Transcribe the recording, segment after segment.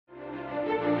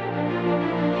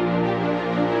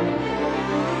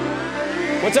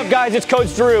What's up, guys? It's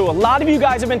Coach Drew. A lot of you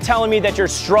guys have been telling me that you're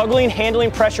struggling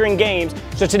handling pressure in games,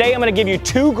 so today I'm going to give you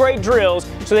 2 great drills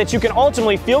so that you can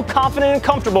ultimately feel confident and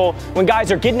comfortable when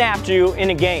guys are getting after you in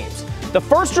the games. The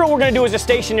first drill we're going to do is a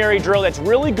stationary drill that's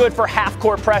really good for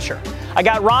half-court pressure. I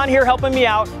got Ron here helping me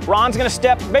out. Ron's going to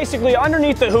step basically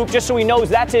underneath the hoop just so he knows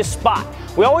that's his spot.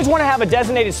 We always want to have a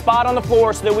designated spot on the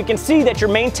floor so that we can see that you're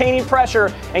maintaining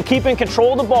pressure and keeping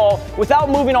control of the ball without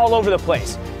moving all over the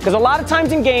place. Because a lot of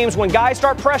times in games when guys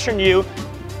start pressuring you,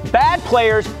 bad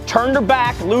players turn their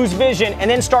back, lose vision, and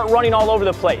then start running all over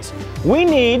the place. We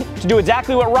need to do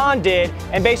exactly what Ron did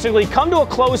and basically come to a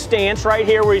closed stance right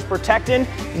here where he's protecting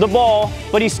the ball,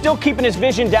 but he's still keeping his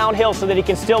vision downhill so that he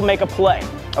can still make a play,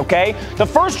 okay? The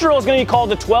first drill is going to be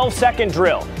called the 12-second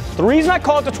drill. The reason I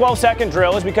call it the 12-second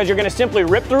drill is because you're going to simply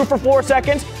rip through for 4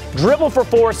 seconds, dribble for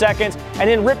 4 seconds, and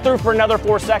then rip through for another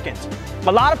 4 seconds.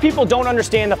 A lot of people don't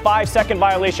understand the 5-second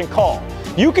violation call.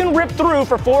 You can rip through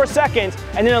for 4 seconds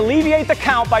and then alleviate the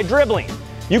count by dribbling.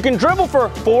 You can dribble for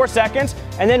 4 seconds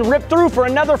and then rip through for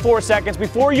another 4 seconds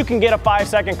before you can get a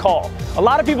 5-second call. A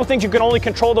lot of people think you can only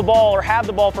control the ball or have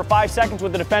the ball for 5 seconds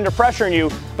with the defender pressuring you,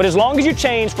 but as long as you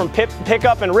change from pick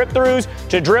up and rip throughs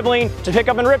to dribbling to pick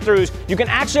up and rip throughs, you can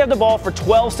actually have the ball for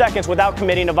 12 seconds without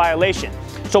committing a violation.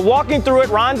 So walking through it,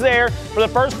 Ron's there. For the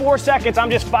first 4 seconds,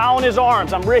 I'm just fouling his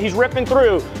arms. He's ripping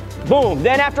through. Boom.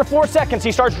 Then after 4 seconds,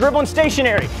 he starts dribbling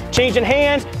stationary, changing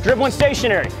hands, dribbling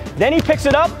stationary. Then he picks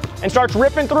it up and starts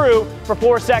ripping through for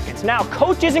 4 seconds. Now,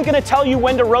 coach isn't going to tell you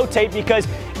when to rotate because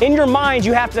in your mind,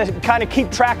 you have to kind of keep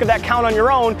track of that count on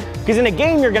your own because in a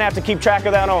game, you're going to have to keep track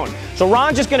of that own. So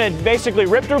Ron's just going to basically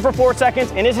rip through for 4 seconds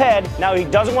in his head. Now, he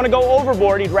doesn't want to go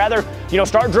overboard. He'd rather,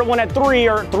 start dribbling at 3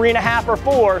 or 3.5 or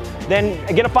 4 than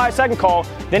get a 5-second call.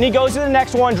 Then he goes to the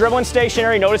next one, dribbling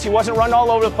stationary. Notice he wasn't running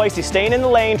all over the place. He's staying in the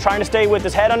lane, trying to stay with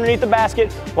his head underneath the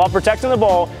basket while protecting the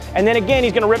ball. And then again,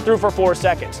 he's going to rip through for 4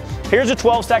 seconds. Here's a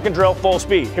 12-second drill, full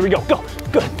speed. Here we go. Go.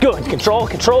 Good, good. Control,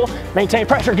 control. Maintain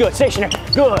pressure. Good. Stationary.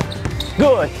 Good,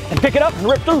 good. And pick it up and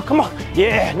rip through. Come on.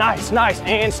 Yeah, nice, nice.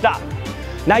 And stop.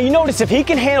 Now you notice if he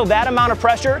can handle that amount of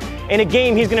pressure in a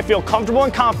game, he's going to feel comfortable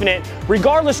and confident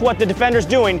regardless what the defender's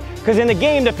doing, because in the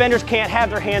game, defenders can't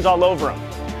have their hands all over him.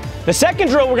 The second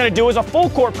drill we're going to do is a full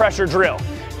court pressure drill.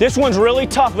 This one's really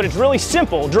tough, but it's really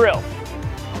simple drill.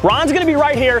 Ron's going to be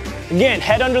right here, again,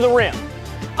 head under the rim.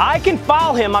 I can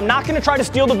foul him. I'm not going to try to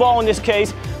steal the ball in this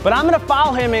case, but I'm going to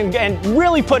foul him and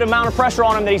really put an amount of pressure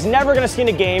on him that he's never going to see in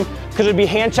a game because there'd be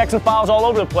hand checks and fouls all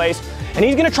over the place, and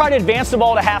he's going to try to advance the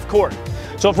ball to half court.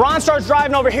 So if Ron starts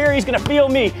driving over here, he's going to feel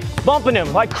me bumping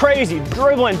him like crazy,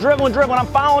 dribbling, dribbling, dribbling. I'm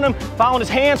fouling him, fouling his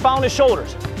hands, fouling his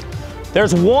shoulders.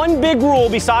 There's one big rule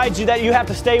besides you that you have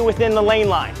to stay within the lane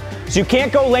line. So you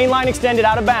can't go lane line extended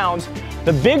out of bounds.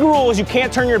 The big rule is you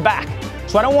can't turn your back.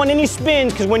 So I don't want any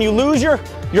spins because when you lose your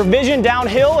vision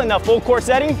downhill in the full court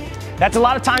setting, that's a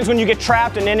lot of times when you get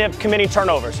trapped and end up committing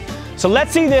turnovers. So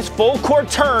let's see this full court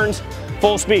turns,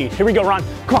 full speed. Here we go, Ron.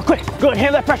 Come on, quick. Good.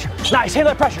 Handle that pressure. Nice.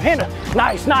 Handle that pressure. Handle it.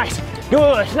 Nice, nice.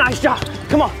 Good. Nice job.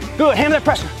 Come on. Good. Handle that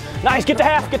pressure. Nice. Get to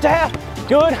half. Get to half.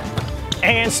 Good.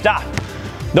 And stop.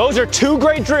 Those are 2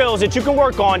 great drills that you can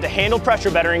work on to handle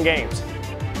pressure better in games.